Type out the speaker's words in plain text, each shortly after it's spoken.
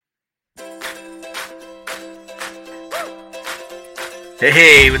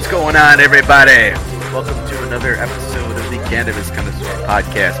Hey, what's going on, everybody? Welcome to another episode of the Cannabis Connoisseur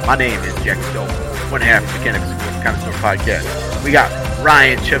Podcast. My name is Jack Stone, one half of the Cannabis Connoisseur Podcast. We got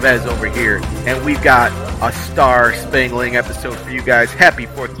Ryan Chavez over here, and we've got a star-spangling episode for you guys. Happy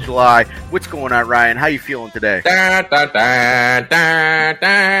 4th of July. What's going on, Ryan? How you feeling today? Da, da, da, da,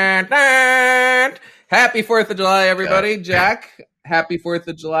 da, da. Happy 4th of July, everybody. Jack, happy 4th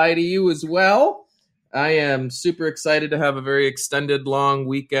of July to you as well. I am super excited to have a very extended, long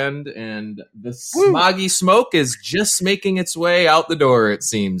weekend, and the smoggy smoke is just making its way out the door, it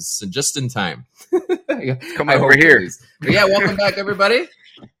seems, just in time. Come over here. But yeah, welcome back, everybody.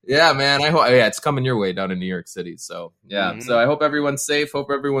 Yeah, man. It's coming your way down in New York City. So, yeah. So I hope everyone's safe.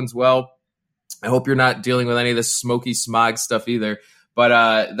 Hope everyone's well. I hope you're not dealing with any of this smoky smog stuff either.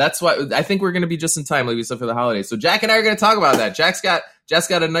 But that's what I think we're going to be just in time, like we said, for the holidays. So Jack and I are going to talk about that. Jack's got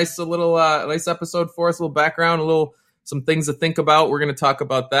a nice little nice episode for us, a little background, some things to think about. We're going to talk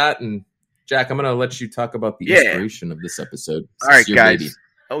about that. And Jack, I'm going to let you talk about the inspiration of this episode. All right, guys. Baby.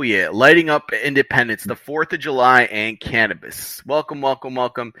 Oh yeah, lighting up independence, the 4th of July, and cannabis. Welcome, welcome,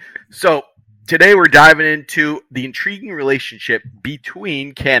 welcome. So today we're diving into the intriguing relationship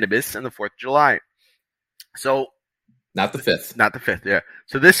between cannabis and the 4th of July. So. Not the 5th. Not the 5th, yeah.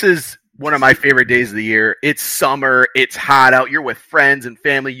 So this is one of my favorite days of the year. It's summer. It's hot out. You're with friends and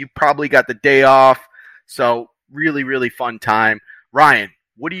family. You probably got the day off. So really, really fun time. Ryan,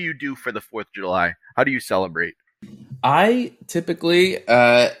 what do you do for the 4th of July? How do you celebrate? I typically,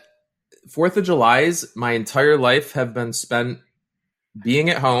 4th of July's, my entire life have been spent being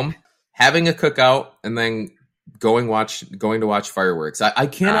at home, having a cookout, and then going to watch fireworks. I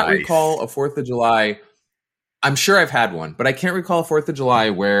cannot recall a 4th of July. I'm sure I've had one, but I can't recall a 4th of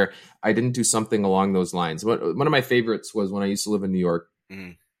July where I didn't do something along those lines. One of my favorites was when I used to live in New York,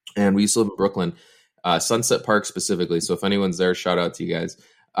 and we used to live in Brooklyn, Sunset Park specifically. So if anyone's there, shout out to you guys.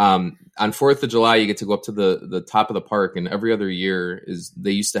 On 4th of July, you get to go up to the top of the park, and every other year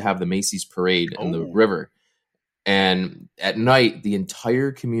they used to have the Macy's parade in the river. And at night, the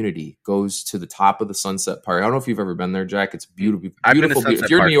entire community goes to the top of the Sunset Park. I don't know if you've ever been there, Jack. It's beautiful. Beautiful. If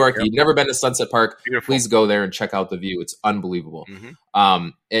you're in New York, you've never been to Sunset Park, please go there and check out the view. It's unbelievable.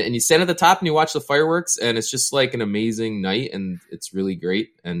 And you stand at the top and you watch the fireworks, and it's just like an amazing night, and it's really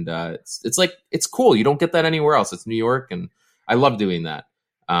great. And it's cool. You don't get that anywhere else. It's New York, and I love doing that.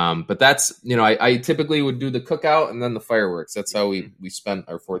 But that's, I typically would do the cookout and then the fireworks. That's how we spent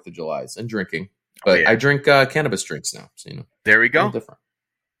our 4th of July's, and drinking. But I drink cannabis drinks now, so there we go. Different.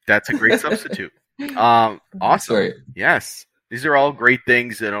 That's a great substitute. Awesome. Sorry. Yes, these are all great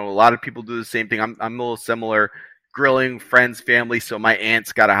things. A lot of people do the same thing. I'm a little similar. Grilling, friends, family. So my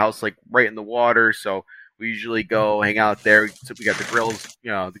aunt's got a house like right in the water, so we usually go hang out there. So we got the grills.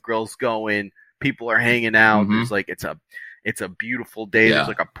 The grills going. People are hanging out. There's like it's a beautiful day. Yeah. There's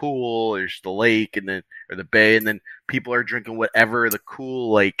like a pool, there's the lake, or the bay, and then people are drinking whatever the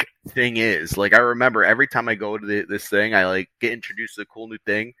cool like thing is. Like I remember every time I go to this thing, I like get introduced to the cool new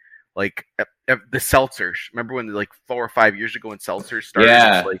thing, like the seltzers. Remember when like 4 or 5 years ago when seltzers started?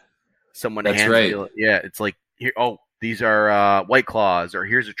 Yeah, like someone that's hands right. me, it's like here. Oh, these are White Claws, or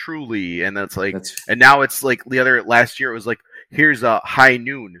here's a Truly, and that's like, and now it's like last year it was like here's a High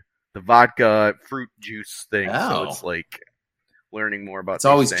Noon, the vodka fruit juice thing. Oh. So it's like learning more about. It's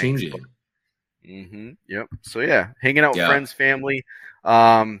always changing. Yep. So yeah, hanging out with friends, family,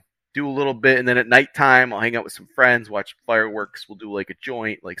 do a little bit, and then at nighttime I'll hang out with some friends, watch fireworks. We'll do like a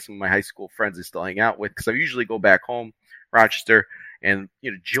joint, like some of my high school friends I still hang out with, because I usually go back home, Rochester, and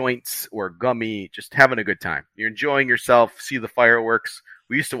joints or gummy, just having a good time. You're enjoying yourself, see the fireworks.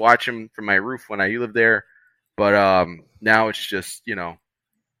 We used to watch them from my roof when I lived there, but now it's just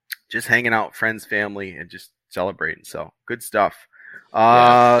just hanging out with friends, family, and just celebrating. So good stuff.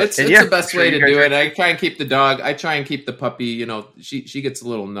 It's the best way to do it. I try and keep the dog. I try and keep the puppy. She gets a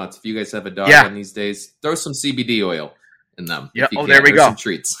little nuts. If you guys have a dog on these days, throw some CBD oil in them. Yeah. Oh, there we go. Some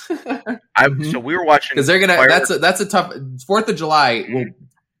treats. So we were watching because they're gonna. That's a tough 4th of July.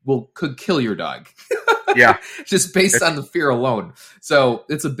 Could kill your dog. Yeah, just based on the fear alone. So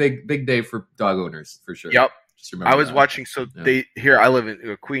it's a big day for dog owners for sure. Yep. I was watching. So I live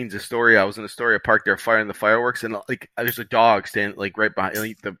in Queens, Astoria. I was in Astoria Park there firing the fireworks, and like there's a dog standing like right behind.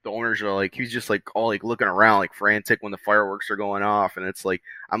 Like, the owners are like, he's just like all like looking around like frantic when the fireworks are going off, and it's like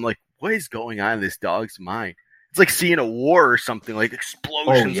I'm like, what is going on in this dog's mind? It's like seeing a war or something, like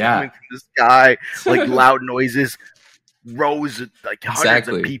explosions coming from the sky, like loud noises, rows of like hundreds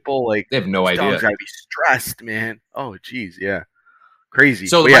of people. Like they have no idea. Dogs gotta be stressed, man. Oh, geez, yeah. Crazy.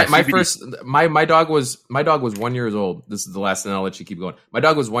 So my dog was 1 year old. This is the last, and I'll let you keep going. My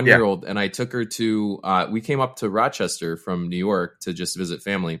dog was 1 year old, and I took her to. We came up to Rochester from New York to just visit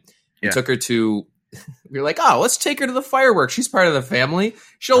family. We took her to. We were like, oh, let's take her to the fireworks. She's part of the family.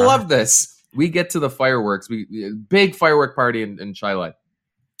 She'll love this. We get to the fireworks. Big firework party in Chile,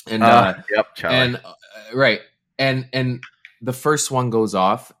 and Chile. And right, and the first one goes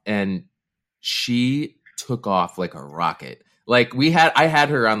off, and she took off like a rocket. Like I had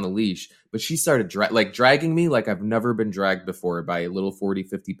her on the leash, but she started dragging me like I've never been dragged before by a little 40,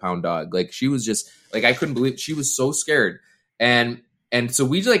 50 pound dog. Like she was just like, I couldn't believe, she was so scared. And so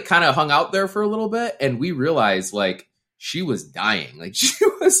we like kind of hung out there for a little bit, and we realized like she was dying. Like she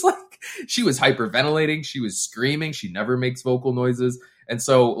was hyperventilating. She was screaming. She never makes vocal noises. And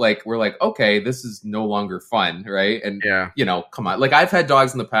so like, we're like, okay, this is no longer fun. Right. And come on. Like I've had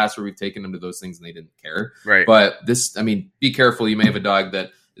dogs in the past where we've taken them to those things and they didn't care. Right. But be careful. You may have a dog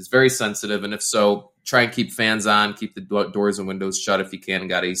that is very sensitive. And if so, try and keep fans on, keep the doors and windows shut if you can, and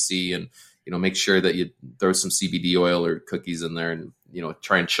got AC, and, make sure that you throw some CBD oil or cookies in there, and,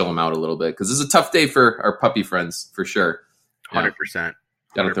 try and chill them out a little bit. Cause it's a tough day for our puppy friends for sure. 100%.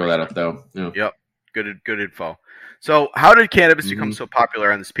 Got to throw that up though. Yeah. Yep. Good info. So how did cannabis become so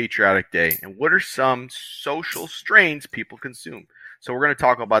popular on this patriotic day? And what are some social strains people consume? So we're going to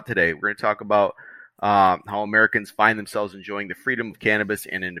talk about today. We're going to talk about how Americans find themselves enjoying the freedom of cannabis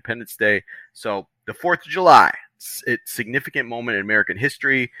and Independence Day. So the 4th of July, it's a significant moment in American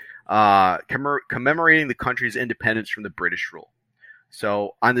history, commemorating the country's independence from the British rule.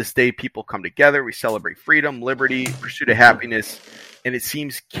 So on this day, people come together. We celebrate freedom, liberty, pursuit of happiness. And it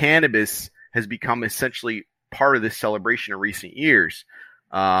seems cannabis has become essentially part of this celebration in recent years.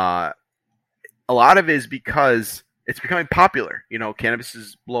 A lot of it is because it's becoming popular. Cannabis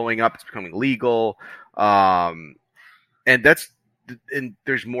is blowing up. It's becoming legal. And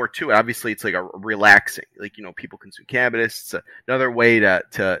there's more to it. Obviously, it's like a relaxing. Like, people consume cannabis. It's another way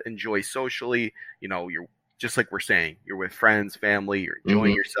to enjoy socially. You're just like we're saying, you're with friends, family, you're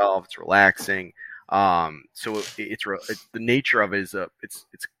enjoying yourself. It's relaxing. So it's the nature of it is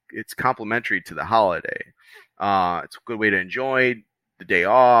it's complementary to the holiday. It's a good way to enjoy the day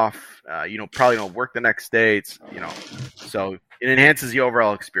off. Probably don't work the next day. It's, so it enhances the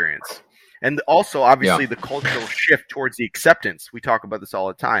overall experience. And also, obviously, the cultural shift towards the acceptance. We talk about this all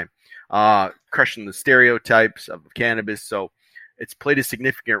the time. Crushing the stereotypes of cannabis. So it's played a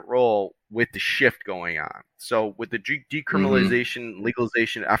significant role with the shift going on. So with the decriminalization,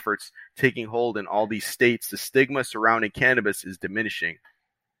 legalization efforts taking hold in all these states, the stigma surrounding cannabis is diminishing.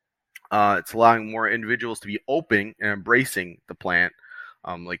 It's allowing more individuals to be open and embracing the plant.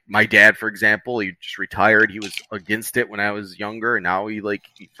 Like my dad, for example, he just retired. He was against it when I was younger, and now he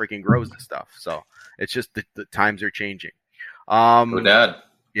freaking grows this stuff. So it's just the times are changing. Dad.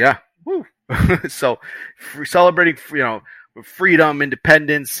 Yeah. Woo. So celebrating, freedom,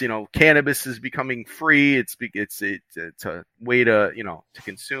 independence. Cannabis is becoming free. It's a way to to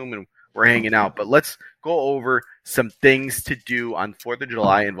consume, and we're hanging out. But let's go over some things to do on 4th of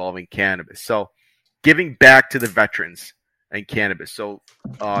July involving cannabis. So giving back to the veterans and cannabis. So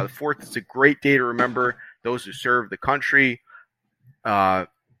the 4th is a great day to remember those who serve the country.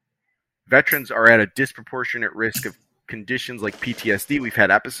 Veterans are at a disproportionate risk of conditions like PTSD. We've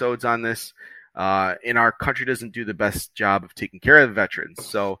had episodes on this. And our country doesn't do the best job of taking care of the veterans.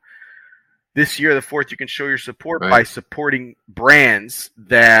 So this year, the 4th, you can show your support by supporting brands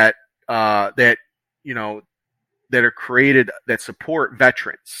that are created that support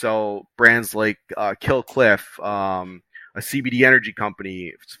veterans. So brands like Kill Cliff, a CBD energy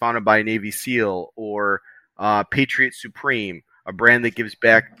company, it's founded by a Navy SEAL, or Patriot Supreme, a brand that gives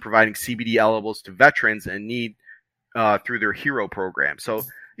back, providing CBD edibles to veterans in need through their Hero program. So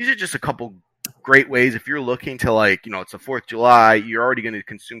these are just a couple great ways. If you're looking to it's the 4th of July, you're already going to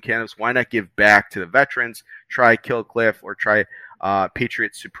consume cannabis. Why not give back to the veterans? Try Kill Cliff or try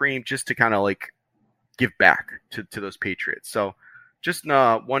Patriot Supreme, just to kind of give back to those patriots. So just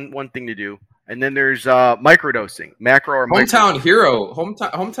one thing to do. And then there's microdosing, macro or Hometown Hero.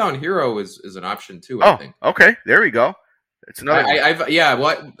 Hometown Hero is an option too. I think. Okay, there we go. It's another.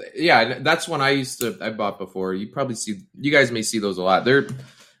 That's one I bought before. You guys may see those a lot. They're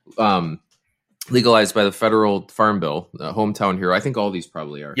legalized by the federal farm bill. Hometown Hero. I think all these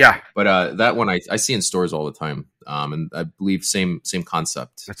probably are. Yeah, but that one I see in stores all the time. And I believe same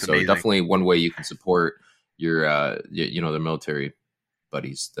concept. That's so amazing. Definitely one way you can support your the military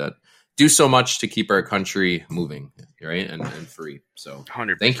buddies that do so much to keep our country moving, right, and free. So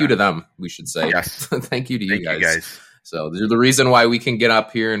 100%. Thank you to them, we should say. Yes. Thank you to you guys. So they're the reason why we can get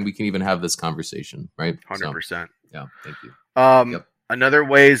up here and we can even have this conversation, right? 100%. Yeah, thank you. Another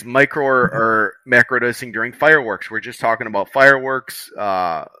way is micro or macro dosing during fireworks. We're just talking about fireworks.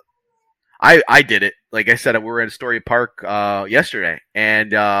 I did it. Like I said, we were at Astoria Park yesterday,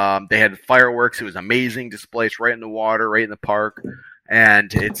 and they had fireworks. It was amazing displays right in the water, right in the park.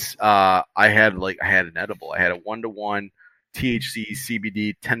 And it's I had an edible. I had a 1-to-1 THC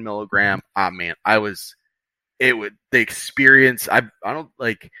CBD 10 milligram. Ah man, the experience. I don't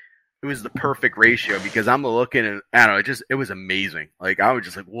like. It was the perfect ratio because I'm looking and I don't know. It was amazing. Like I was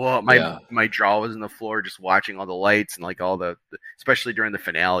just like, whoa, my jaw was on the floor just watching all the lights and like all the especially during the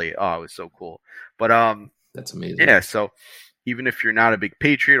finale. Oh, it was so cool. But that's amazing. Yeah, so even if you're not a big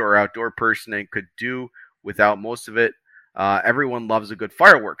patriot or outdoor person and could do without most of it, everyone loves a good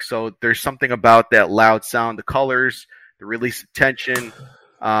fireworks. So there's something about that loud sound, the colors, the release of tension.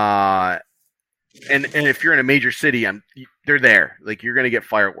 And if you're in a major city, they're there. Like you're gonna get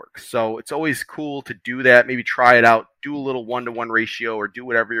fireworks, so it's always cool to do that. Maybe try it out, do a little 1-to-1 ratio, or do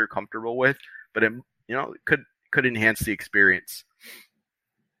whatever you're comfortable with. But it could enhance the experience.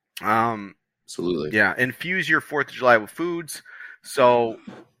 Absolutely. Yeah, infuse your 4th of July with foods. So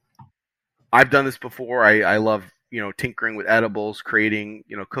I've done this before. I love tinkering with edibles, creating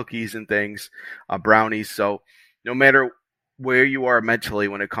cookies and things, brownies. So no matter where you are mentally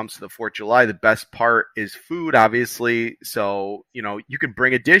when it comes to the 4th of July, the best part is food, obviously. So, you could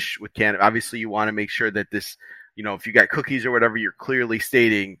bring a dish with cannabis. Obviously, you want to make sure that this, if you got cookies or whatever, you're clearly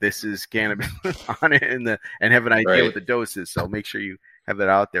stating this is cannabis on it and have an idea what the dose is. So make sure you have that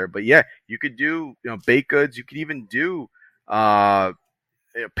out there. But yeah, you could do, baked goods. You could even do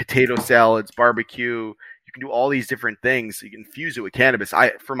potato salads, barbecue. You can do all these different things. You can infuse it with cannabis.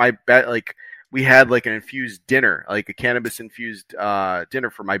 We had like an infused dinner, like a cannabis infused dinner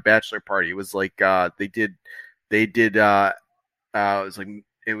for my bachelor party. It was like it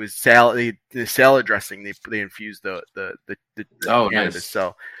was salad, the salad dressing. They infused the cannabis. Nice.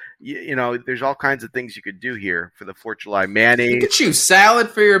 So there's all kinds of things you could do here for the 4th of July. Mayonnaise. Look at you, salad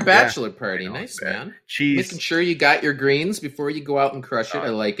for your bachelor party. Nice, man. Cheese. Making sure you got your greens before you go out and crush it. I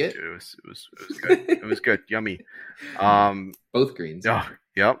like it. Dude, it was good. It was good. Yummy. Both greens. Oh,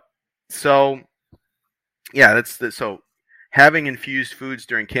 yep. So, yeah, so having infused foods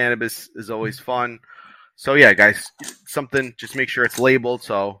during cannabis is always fun. So yeah, guys, just make sure it's labeled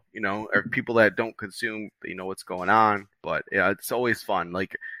so people that don't consume, they know what's going on. But yeah, it's always fun.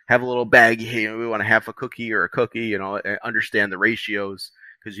 Like have a little bag. Hey, we want a half a cookie or a cookie. Understand the ratios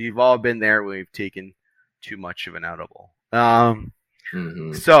because you've all been there when we've taken too much of an edible.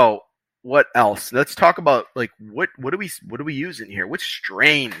 So what else? Let's talk about like what do we use in here? Which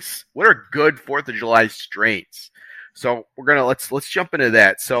strains? What are good 4th of July strains? So we're gonna let's jump into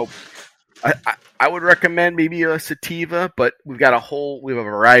that. So I would recommend maybe a sativa, but we have a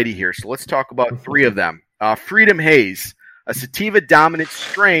variety here. So let's talk about 3 of them. Freedom Haze, a sativa dominant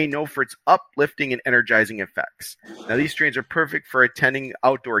strain known for its uplifting and energizing effects. Now these strains are perfect for attending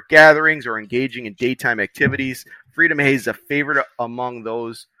outdoor gatherings or engaging in daytime activities. Freedom Haze is a favorite among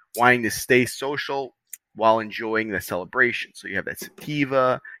those wanting to stay social while enjoying the celebration. So you have that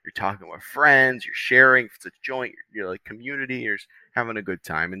sativa, you're talking with friends, you're sharing. If it's a joint, you're like community, you're having a good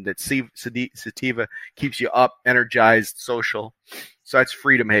time. And that sativa keeps you up, energized, social. So that's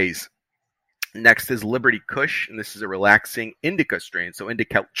Freedom Haze. Next is Liberty Kush, and this is a relaxing indica strain, so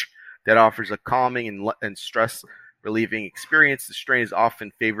indica that offers a calming and stress-relieving experience. The strain is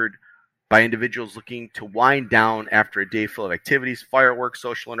often favored by individuals looking to wind down after a day full of activities, fireworks,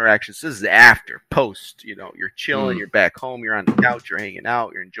 social interactions. This is after, post. You're chilling, you're back home, you're on the couch, you're hanging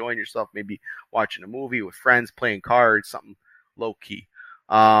out, you're enjoying yourself, maybe watching a movie with friends, playing cards, something low-key.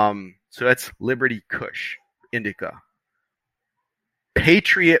 So that's Liberty Kush, indica.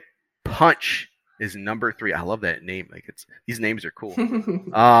 Patriot Punch is number 3. I love that name. These names are cool.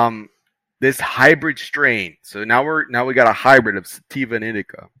 This hybrid strain. So now we got a hybrid of sativa and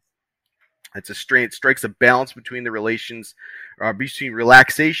indica. It's a strain. It strikes a balance between the relations between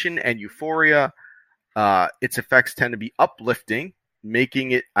relaxation and euphoria. Its effects tend to be uplifting,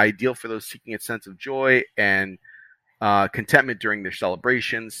 making it ideal for those seeking a sense of joy and contentment during their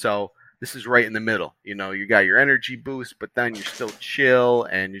celebrations. So this is right in the middle. You got your energy boost, but then you're still chill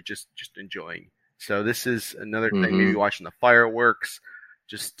and you're just enjoying. So this is another thing. Maybe watching the fireworks,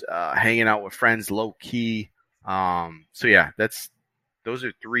 just hanging out with friends, low key. So yeah, those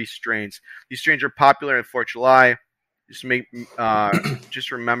are 3 strains. These strains are popular in 4th of July. Just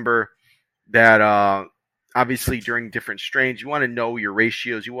remember that obviously during different strains, you want to know your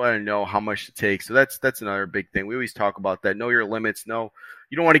ratios. You want to know how much to take. So that's another big thing. We always talk about that. Know your limits. You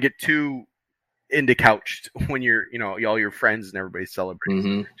don't want to get too into couched when you're all your friends and everybody's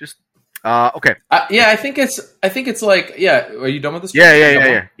celebrating. Just Okay. Yeah, I think it's like, yeah. Are you done with this?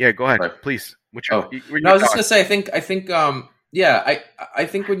 Yeah. Go ahead, please. What's your, no, I was just gonna say, I think, yeah, I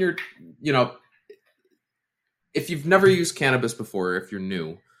think when you're, if you've never used cannabis before, if you're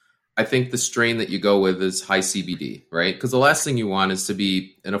new, I think the strain that you go with is high CBD, right? Because the last thing you want is to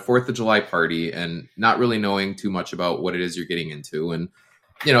be in a 4th of July party and not really knowing too much about what it is you're getting into. And,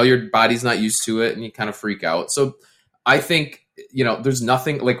 your body's not used to it and you kind of freak out. So I think, there's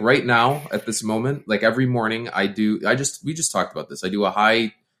nothing like right now at this moment, like every morning we just talked about this. I do a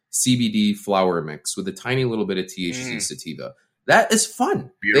high CBD flower mix with a tiny little bit of THC sativa. That is fun.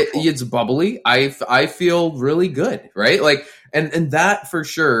 It's bubbly. I feel really good, right? Like, and that for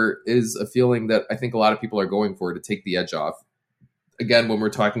sure is a feeling that I think a lot of people are going for to take the edge off. Again, when we're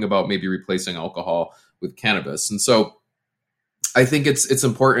talking about maybe replacing alcohol with cannabis. And so I think it's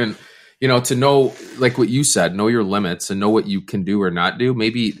important, to know, like what you said, know your limits and know what you can do or not do.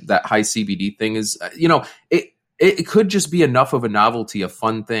 Maybe that high CBD thing is, it could just be enough of a novelty, a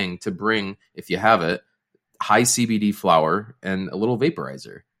fun thing to bring, if you have it, high CBD flower and a little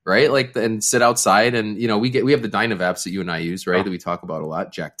vaporizer, right? Like, and sit outside and, we have the Dynavaps that you and I use, right? That we talk about a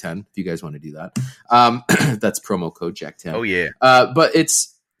lot. Jack 10, if you guys want to do that. That's promo code Jack 10. Oh yeah. But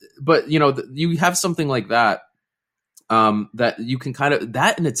you have something like that, that you can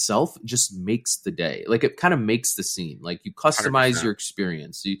that in itself just makes the day. Like, it kind of makes the scene. Like, you customize 100%. Your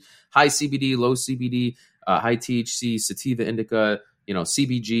experience. High CBD, low CBD, high THC, sativa, indica,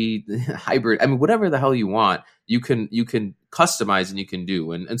 CBG, hybrid. I mean, whatever the hell you want, you can customize and you can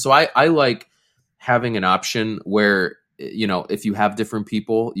do. And so I like having an option where, if you have different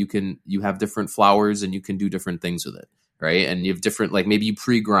people, you have different flowers and you can do different things with it. Right. And you have different, like maybe you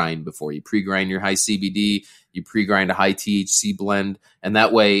pre-grind before you pre-grind your high CBD, you pre-grind a high THC blend. And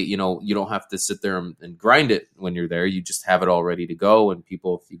that way, you don't have to sit there and grind it when you're there. You just have it all ready to go. And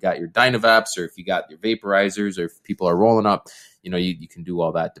people, if you got your Dynavaps or if you got your vaporizers or if people are rolling up, you can do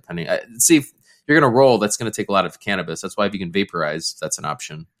all that depending. See, if you're going to roll, that's going to take a lot of cannabis. That's why if you can vaporize, that's an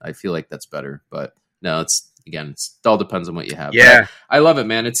option. I feel like that's better. But no, it all depends on what you have. Yeah, I love it,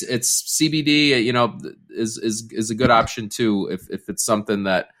 man. It's CBD, is a good option too if it's something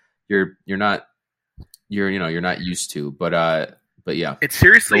that you're not used to. But yeah, it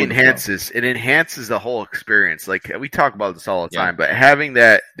seriously enhances the whole experience. Like, we talk about this all the time, but having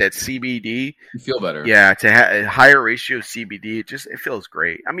that CBD, you feel better. Yeah, to have a higher ratio of CBD, it feels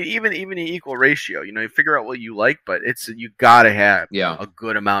great. I mean, even an equal ratio, you figure out what you like, but you gotta have a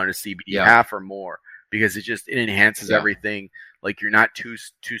good amount of CBD, half or more, because it enhances everything. Like, you're not too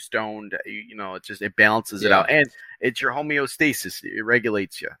stoned, it balances it out, and it's your homeostasis. It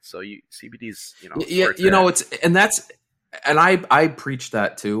regulates you. So CBD's, And I preach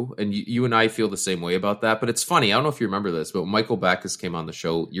that too, and you and I feel the same way about that. But it's funny, I don't know if you remember this, but when Michael Backus came on the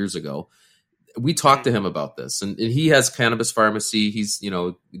show years ago, we talked to him about this, and he has Cannabis Pharmacy. He's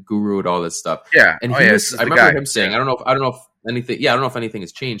guru at all this stuff. Yeah, and I remember him saying, I don't know if anything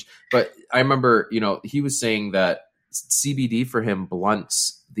has changed, but I remember he was saying that CBD for him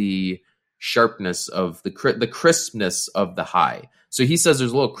blunts the sharpness of the crispness of the high. So he says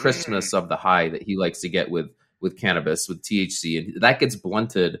there's a little crispness of the high that he likes to get with cannabis, with THC, and that gets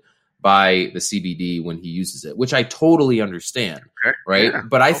blunted by the CBD when he uses it, which I totally understand, right? Yeah,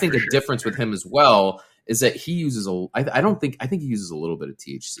 but I think a difference with him as well is that he uses I think he uses a little bit of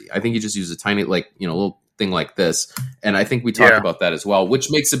THC. I think he just uses a tiny, little thing like this, and I think we talked about that as well,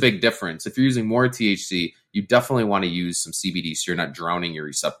 which makes a big difference. If you're using more THC, you definitely want to use some CBD so you're not drowning your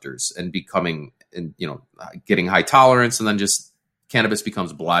receptors and getting high tolerance, and then just cannabis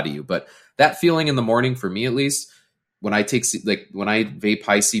becomes blah to you. But that feeling in the morning, for me at least, when I when I vape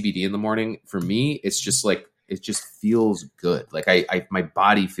high CBD in the morning, for me, it's just like, it just feels good. Like my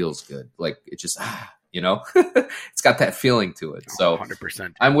body feels good. Like it just, it's got that feeling to it. So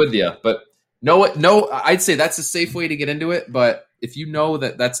 100%. I'm with you, but no, I'd say that's a safe way to get into it. But if you know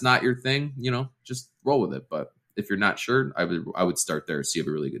that that's not your thing, just roll with it. But if you're not sure, I would start there. So you have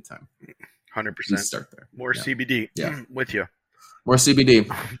a really good time. 100%. Start there. More CBD. Yeah. With you. More CBD.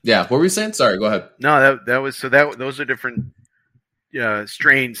 Yeah. What were you saying? Sorry, go ahead. No, those are different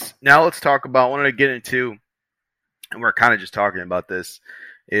strains. Now let's talk about, I wanted to get into, and we're kind of just talking about this,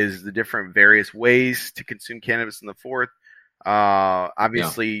 is the different various ways to consume cannabis in the 4th.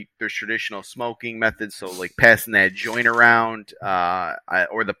 Obviously there's traditional smoking methods. So like passing that joint around,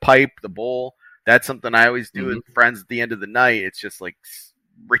 or the pipe, the bowl. That's something I always do with friends at the end of the night. It's just like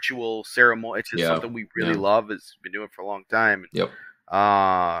ritual ceremony. It's just something we really love. It's been doing it for a long time.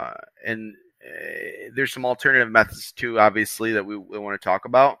 And there's some alternative methods too, obviously, that we want to talk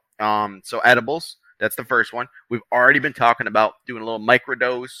about. So edibles, That's the first one. We've already been talking about doing a little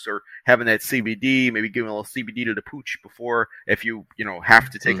microdose or having that CBD, maybe giving a little CBD to the pooch before, if you have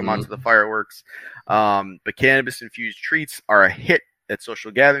to take them out to the fireworks. But cannabis infused treats are a hit at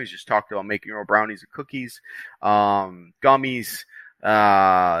social gatherings. Just talked about making your own brownies and cookies, gummies.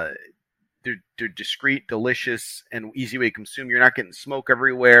 They're discreet, delicious, and easy way to consume. You're not getting smoke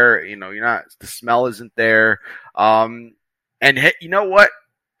everywhere. The smell isn't there. And you know what?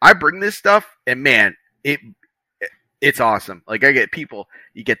 I bring this stuff, and man, it's awesome. Like, I get people,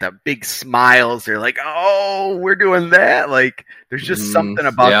 you get the big smiles. They're like, "Oh, we're doing that." Like, there's just something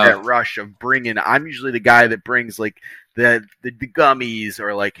about that rush of bringing. I'm usually the guy that brings like the gummies,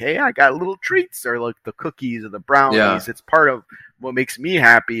 or like, "Hey, I got little treats," or like the cookies or the brownies. Yeah. It's part of what makes me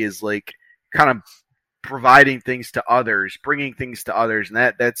happy, is like kind of providing things to others, bringing things to others,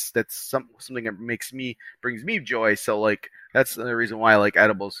 and that's something that brings me joy. So like, that's the reason why like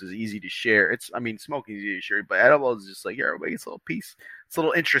edibles is easy to share. Smoking is easy to share, but edibles is just like, everybody gets a little piece. It's a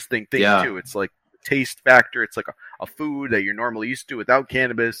little interesting thing too. It's like taste factor. It's like a food that you're normally used to without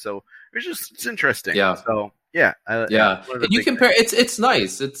cannabis. So it's interesting. Yeah. So yeah. And you compare. It's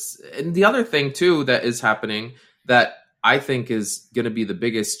nice. And the other thing too that is happening that I think is going to be the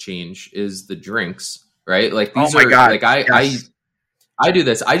biggest change is the drinks, right? Like, these God. Like, I do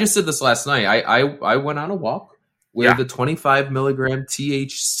this. I just did this last night. I went on a walk with the 25 milligram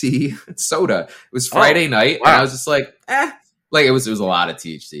THC soda. It was Friday night, and I was just like, like, it was a lot of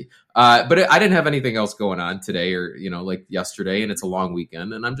THC. But I didn't have anything else going on today or, like yesterday, and it's a long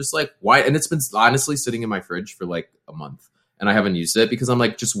weekend, and I'm just like, why? And it's been honestly sitting in my fridge for like a month, and I haven't used it because I'm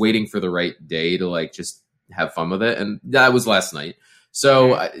like just waiting for the right day to like just have fun with it. And that was last night.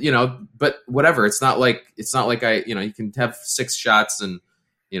 So, but whatever, it's not like I, you can have 6 shots and,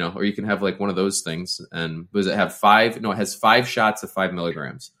 or you can have like one of those things. And does it have 5? No, it has 5 shots of 5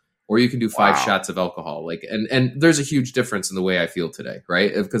 milligrams, or you can do 5 shots of alcohol. Like, and there's a huge difference in the way I feel today,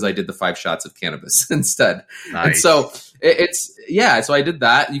 right? Because I did the 5 shots of cannabis instead. Nice. And so so I did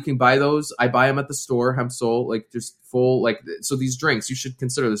that. You can buy those. I buy them at the store, Hemp Soul, like just full, like, so these drinks, you should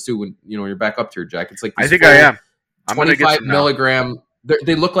consider this too when, you're back up to your Jack. It's like, I think I am. I'm 25 milligram.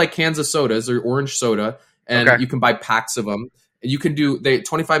 They look like cans of sodas or orange soda, and you can buy packs of them. And you can do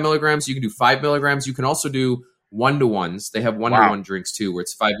 25 milligrams. You can do 5 milligrams. You can also do 1-to-1s. They have 1-to-1 drinks too, where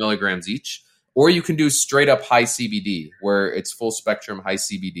it's 5 milligrams each. Or you can do straight up high CBD, where it's full spectrum high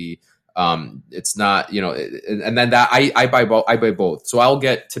CBD. It's not, and then that I buy both. So I'll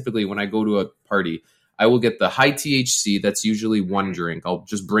get, typically when I go to a party, I will get the high THC. That's usually 1 drink. I'll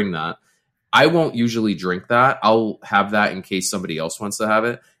just bring that. I won't usually drink that. I'll have that in case somebody else wants to have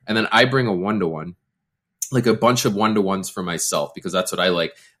it. And then I bring a 1-to-1, like a bunch of 1-to-1s for myself, because that's what I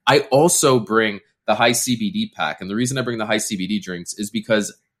like. I also bring the high CBD pack. And the reason I bring the high CBD drinks is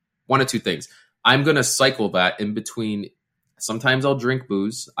because one of 2 things. I'm going to cycle that in between. Sometimes I'll drink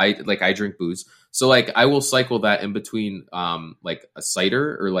booze. I drink booze. So like, I will cycle that in between, like a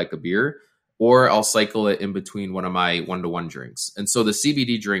cider or like a beer, or I'll cycle it in between one of my 1-to-1 drinks. And so the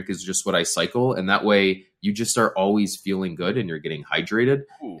CBD drink is just what I cycle. And that way you just are always feeling good and you're getting hydrated.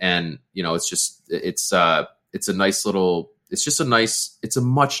 Ooh. And, it's a nice little, it's a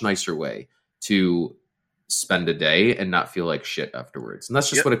much nicer way to spend a day and not feel like shit afterwards. And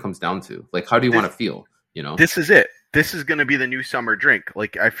that's just what it comes down to. Like, how do you want to feel? This is it. This is going to be the new summer drink.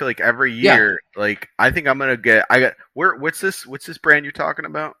 Like, I feel like every year, like, I think I'm going to what's this brand you're talking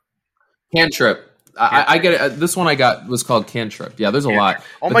about? Cantrip. I get it. This one I got was called Cantrip. Yeah, there's a lot.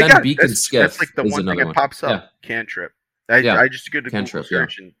 Oh my God. That's like the one thing that pops up. Yeah. Cantrip. I just did a Google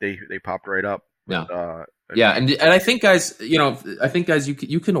search and they popped right up. Yeah. And I think guys,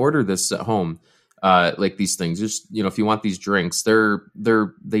 you can order this at home. Like these things, just, if you want these drinks, they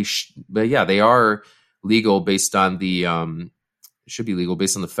are legal based on the, should be legal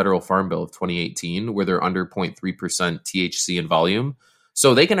based on the Federal Farm Bill of 2018, where they're under 0.3% THC in volume.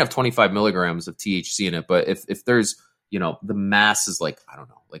 So they can have 25 milligrams of THC in it. But if there's, the mass is like, I don't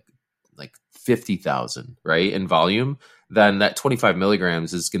know, like 50,000, right, in volume, then that 25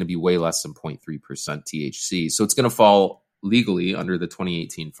 milligrams is going to be way less than 0.3% THC. So it's going to fall legally under the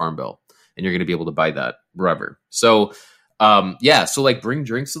 2018 Farm Bill, and you're going to be able to buy that wherever. So, so like, bring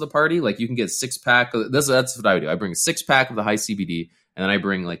drinks to the party. Like, you can get a 6-pack. That's what I would do. I bring a 6-pack of the high CBD, and then I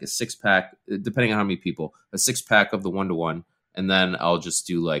bring like a 6-pack, depending on how many people, a 6-pack of the 1-to-1, and then I'll just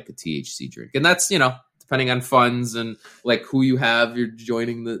do like a THC drink. And that's, depending on funds and like who you have, you're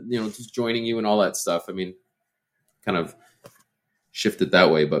joining just joining you and all that stuff. I mean, kind of shifted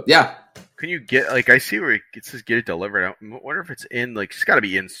that way, but yeah. Can you get, like, I see where it says get it delivered. I wonder if it's in, like, it's got to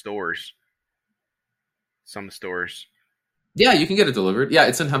be in stores. Some stores. Yeah, you can get it delivered. Yeah,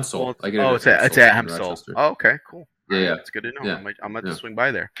 it's in Hempsole. Well, I get it it's at Hempsole. Oh, okay, cool. Yeah, right, yeah. That's good to know. Yeah. I might swing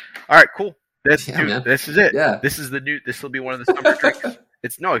by there. All right, cool. Man. This is it. Yeah. This is the new. This will be one of the summer drinks.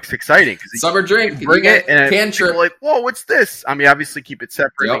 It's exciting because summer drink. You bring it and can people are like, whoa, what's this? I mean, obviously keep it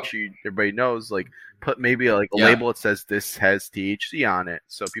separate. Yep. Make sure everybody knows. Like, put maybe a label that says this has THC on it,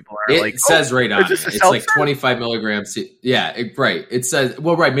 so people are it says right on it. It's seltzer? like 25 milligrams. Yeah, right. It says,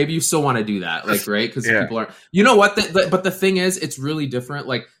 well, right. Maybe you still want to do that, like, right? Because people are. You know what? But the thing is, it's really different.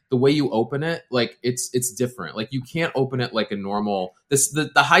 Like the way you open it, like it's different. Like you can't open it like a normal.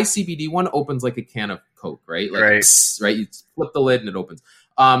 The high CBD one opens like a can of Coke, right? Like, right. You flip the lid and it opens.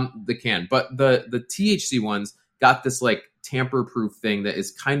 The can, but the THC ones got this like tamper-proof thing that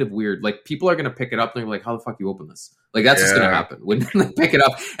is kind of weird. Like people are gonna pick it up and they're like, "How the fuck you open this?" Like that's what's gonna happen when they pick it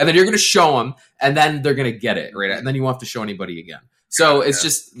up, and then you're gonna show them, and then they're gonna get it right, and then you won't have to show anybody again. So it's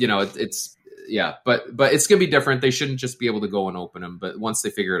just it's but it's gonna be different. They shouldn't just be able to go and open them, but once they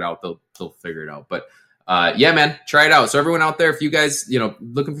figure it out, they'll figure it out. But yeah, man, try it out. So everyone out there, if you guys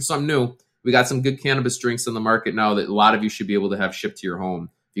looking for something new. We got some good cannabis drinks on the market now that a lot of you should be able to have shipped to your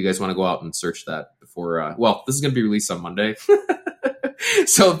home. If you guys want to go out and search that before, this is going to be released on Monday.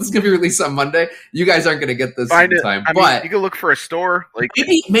 So if this is going to be released on Monday, you guys aren't going to get this in time. I mean, you can look for a store. Like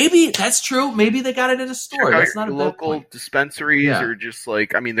maybe that's true. Maybe they got it at a store. That's not a local dispensaries or just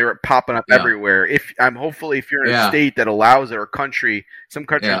like, I mean, they're popping up everywhere. Hopefully if you're in a state that allows it or country, some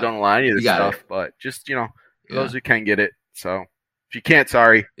countries don't allow any of this stuff, but just, for those who can get it. So. If you can't,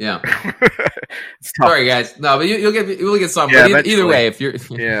 sorry. Yeah. Sorry, guys. No, but you'll get something. Yeah, either way, if you're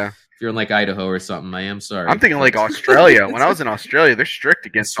in like Idaho or something, I am sorry. I'm thinking like Australia. When I was in Australia, they're strict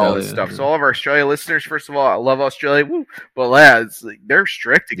against all this stuff. So all of our Australia listeners, first of all, I love Australia. Woo. But it's like they're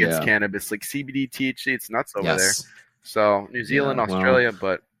strict against cannabis, like CBD, THC. It's nuts over there. So New Zealand, Australia,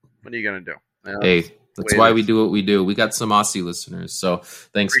 but what are you gonna do? Hey. That's why we do what we do. We got some Aussie listeners, so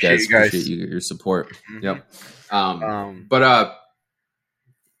thanks, guys. Appreciate your support. Mm-hmm. Yep.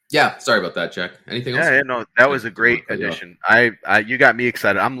 Yeah, sorry about that, Jack. Anything else? Yeah, no, that was a great addition. You got me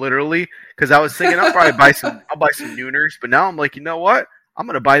excited. I'm literally because I was thinking I'll probably buy some Nooners, but now I'm like, you know what? I'm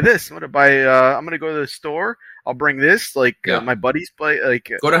gonna buy this. I'm gonna go to the store. I'll bring this. Like my buddies play. Like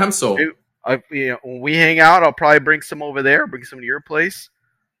go to Hempsole. When we hang out, I'll probably bring some over there. Bring some to your place.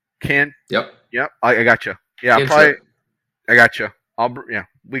 Yep. I got you. Yeah, I got you.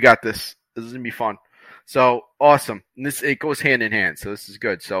 We got this. This is gonna be fun. So awesome. And it goes hand in hand. So this is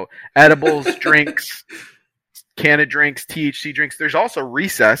good. So edibles, drinks, can of drinks, THC drinks. There's also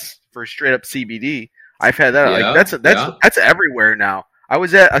Recess for straight up CBD. I've had that. That's everywhere now. I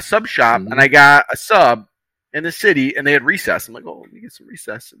was at a sub shop and I got a sub in the city and they had Recess. I'm like, oh, let me get some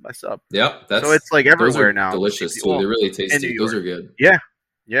Recess in my sub. Yep. So it's like everywhere now. Delicious too. They really tasty. Those are good. Yeah.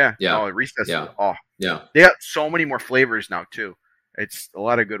 Oh, Recess. They got so many more flavors now too. It's a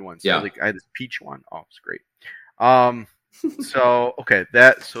lot of good ones. Yeah. I had this peach one. Oh, it's great. So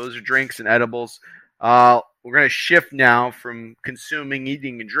those are drinks and edibles. We're going to shift now from consuming,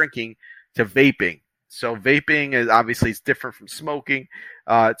 eating, and drinking to vaping. So vaping is obviously it's different from smoking.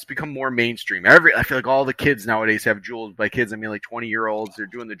 It's become more mainstream. I feel like all the kids nowadays have Juuls. By kids, I mean like 20-year-olds. They're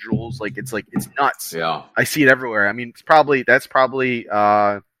doing the Juuls. It's nuts. Yeah. I see it everywhere. I mean, that's probably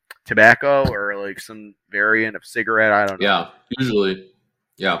tobacco or like some variant of cigarette. I don't know. Yeah, usually.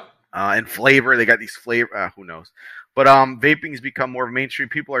 Yeah. And flavor, they got these flavor. Who knows? But vaping has become more mainstream.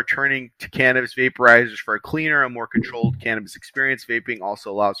 People are turning to cannabis vaporizers for a cleaner and more controlled cannabis experience. Vaping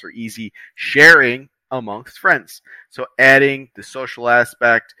also allows for easy sharing amongst friends. So adding the social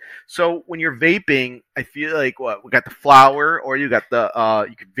aspect. So when you're vaping, I feel like we got the flower, or you got the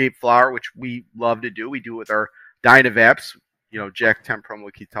you can vape flower, which we love to do. We do with our Dynavaps. Jack Temprum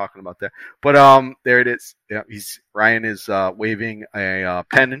will keep talking about that. But there it is. Yeah, Ryan is waving a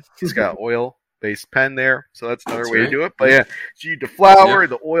pen. He's got oil-based pen there, so that's another way to do it. But so you do the flower,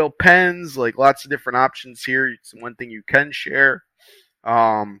 the oil pens, like lots of different options here. It's one thing you can share.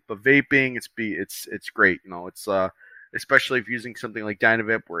 But vaping, it's great. It's especially if you're using something like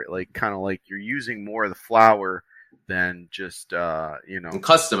Dynavap, where it kind of like you're using more of the flower than just And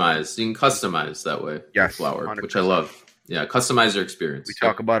customize. You can customize that way. Yes, flower, 100%. Which I love. Yeah, customize your experience. We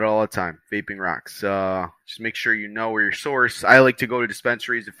talk about it all the time. Vaping rocks. Just make sure you know where your source. I like to go to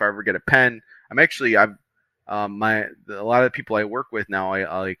dispensaries if I ever get a pen. A lot of the people I work with now,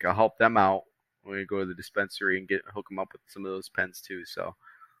 I'll help them out when we go to the dispensary and hook them up with some of those pens too. So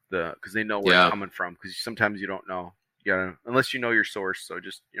because they know where it's coming from. Because sometimes you don't know. You gotta, unless you know your source. So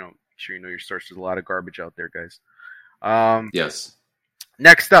just make sure you know your source. There's a lot of garbage out there, guys. Yes.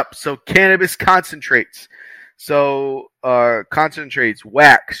 Next up, so cannabis concentrates. So concentrates,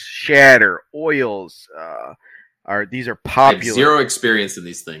 wax, shatter, oils, these are popular. I have zero experience in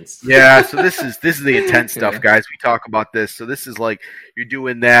these things. Yeah, so this is the intense stuff, guys. We talk about this. So this is like you're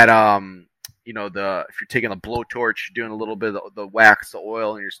doing that. If you're taking a blowtorch, you're doing a little bit of the wax, the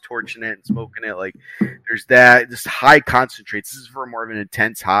oil, and you're just torching it and smoking it. Like there's that. Just high concentrates. This is for more of an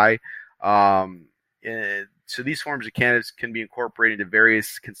intense high. So these forms of cannabis can be incorporated into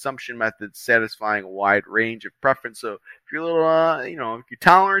various consumption methods, satisfying a wide range of preference. So if you're a little, if your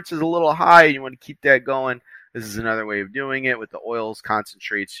tolerance is a little high and you want to keep that going, this is another way of doing it with the oils,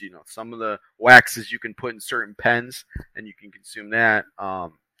 concentrates. Some of the waxes you can put in certain pens, and you can consume that.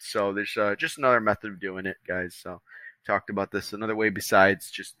 So there's just another method of doing it, guys. So talked about this another way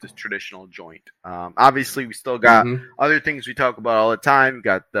besides just the traditional joint. Obviously, we still got other things we talk about all the time. We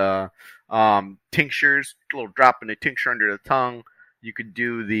got the tinctures, a little drop in a tincture under the tongue. You could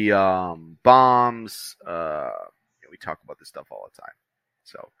do the bombs. We talk about this stuff all the time.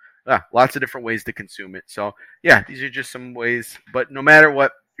 So lots of different ways to consume it. So yeah, these are just some ways. But no matter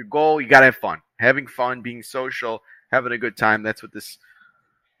what your goal, you gotta have fun. Having fun, being social, having a good time. That's what this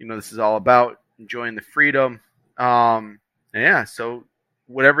is all about. Enjoying the freedom. So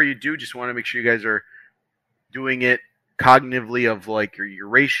whatever you do, just want to make sure you guys are doing it cognitively of like your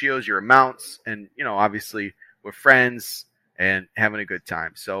ratios, your amounts, and obviously with friends and having a good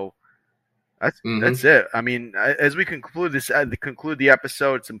time. So that's it. I mean, as we conclude the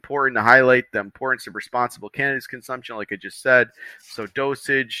episode, it's important to highlight the importance of responsible cannabis consumption, like I just said. So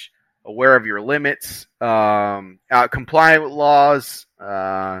dosage, aware of your limits, comply with laws.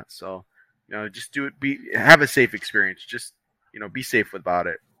 Just do it. Have a safe experience. Just be safe about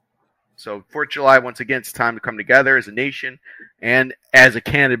it. So 4th of July, once again, it's time to come together as a nation and as a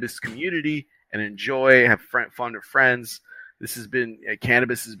cannabis community and enjoy, have fun with friends. This has been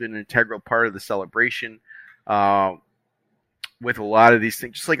cannabis has been an integral part of the celebration with a lot of these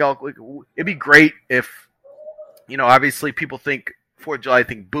things. Just like it'd be great if obviously people think 4th of July,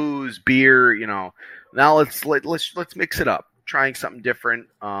 think booze, beer. Now let's mix it up, trying something different.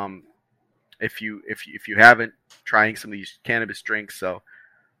 If you haven't, trying some of these cannabis drinks. So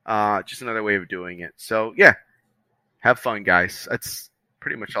just another way of doing it. So yeah, have fun, guys. That's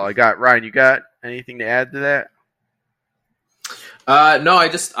pretty much all I got. Ryan, you got anything to add to that? No,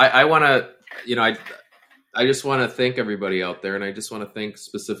 I want to, I just want to thank everybody out there, and I just want to thank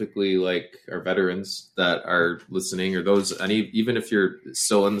specifically like our veterans that are listening, or those, even if you're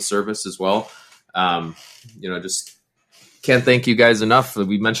still in the service as well. Just can't thank you guys enough.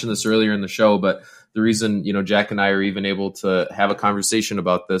 We mentioned this earlier in the show, but the reason, Jack and I are even able to have a conversation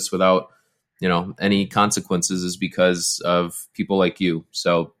about this without, any consequences is because of people like you.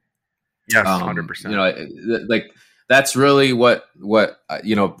 So, yes, 100%. Like that's really what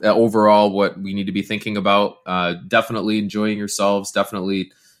overall what we need to be thinking about. Definitely enjoying yourselves.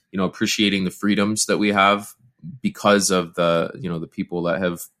 Definitely, appreciating the freedoms that we have because of the, the people that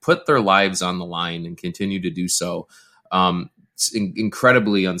have put their lives on the line and continue to do so.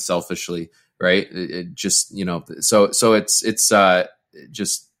 Incredibly unselfishly, right? It just, so it's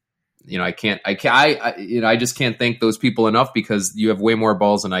just, I just can't thank those people enough because you have way more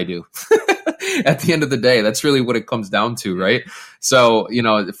balls than I do. At the end of the day, that's really what it comes down to, right? So,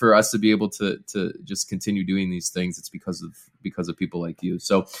 for us to be able to just continue doing these things, it's because of people like you.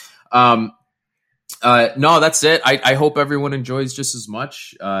 So, no, that's it. I hope everyone enjoys just as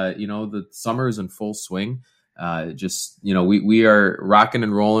much. The summer is in full swing. We are rocking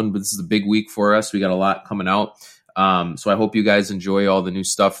and rolling, but this is a big week for us. We got a lot coming out. So I hope you guys enjoy all the new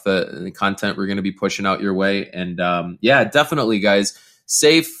stuff, the content we're going to be pushing out your way. And, definitely guys,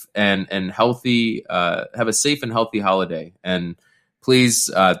 safe and healthy, have a safe and healthy holiday. And please,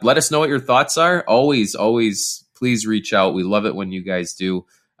 let us know what your thoughts are. Always, please reach out. We love it when you guys do.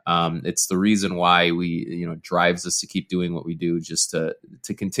 It's the reason why we, drives us to keep doing what we do, just to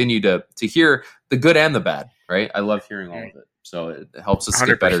continue to hear the good and the bad, right? I love hearing all of it. So it helps us 100%.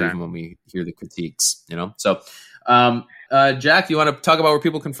 Get better even when we hear the critiques, So, Jack, you want to talk about where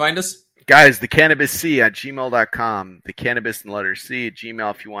people can find us? Guys, the Cannabis C at gmail.com, the Cannabis and letter C at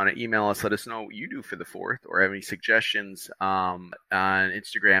Gmail. If you want to email us, let us know what you do for the 4th or have any suggestions. On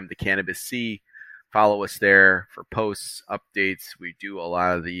Instagram, the Cannabis C. Follow us there for posts, updates. We do a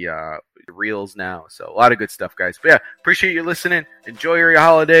lot of the reels now. So a lot of good stuff, guys. But yeah, appreciate you listening. Enjoy your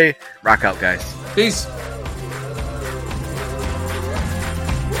holiday. Rock out, guys. Peace.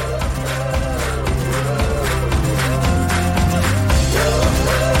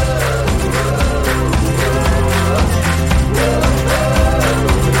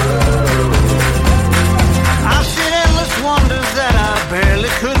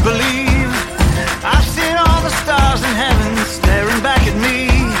 Stars in heaven staring back at me.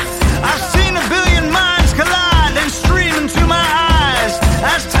 I've seen a billion minds collide.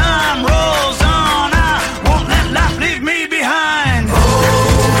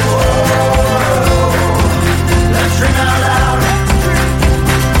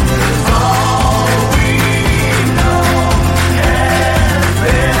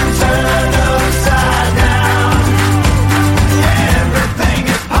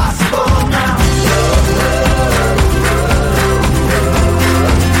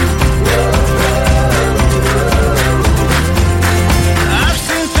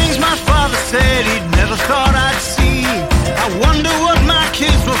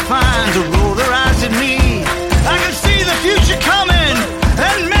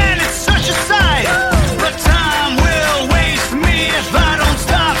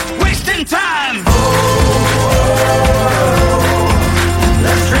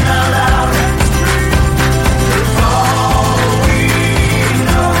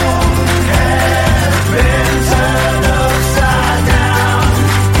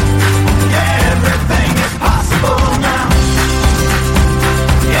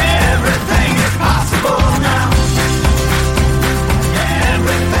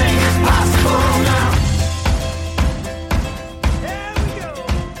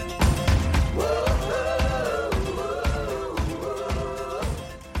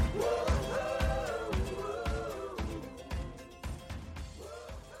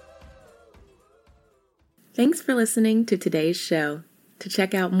 Thanks for listening to today's show. To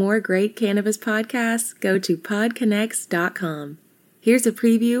check out more great cannabis podcasts, go to podconnects.com. Here's a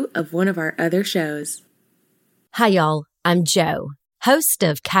preview of one of our other shows. Hi, y'all. I'm Jo, host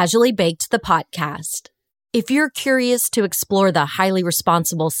of Casually Baked, the podcast. If you're curious to explore the highly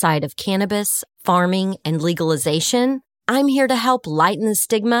responsible side of cannabis, farming, and legalization, I'm here to help lighten the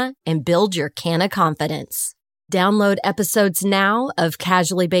stigma and build your canna confidence. Download episodes now of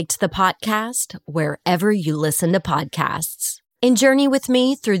Casually Baked, the podcast, wherever you listen to podcasts. And journey with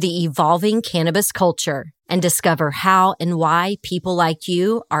me through the evolving cannabis culture and discover how and why people like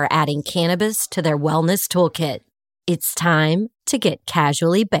you are adding cannabis to their wellness toolkit. It's time to get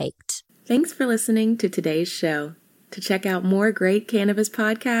casually baked. Thanks for listening to today's show. To check out more great cannabis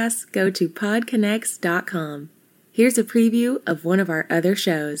podcasts, go to podconnects.com. Here's a preview of one of our other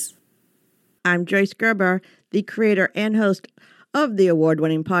shows. I'm Joyce Gerber, the creator and host of the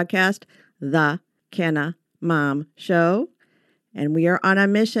award-winning podcast, The Canna Mom Show. And we are on a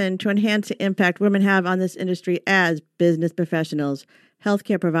mission to enhance the impact women have on this industry as business professionals,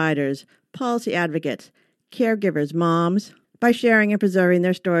 healthcare providers, policy advocates, caregivers, moms, by sharing and preserving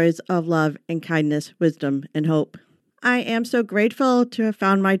their stories of love and kindness, wisdom, and hope. I am so grateful to have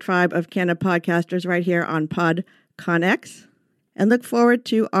found my tribe of Canna podcasters right here on PodConX, and look forward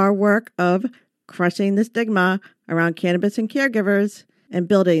to our work of crushing the stigma around cannabis and caregivers and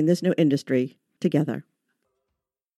building this new industry together.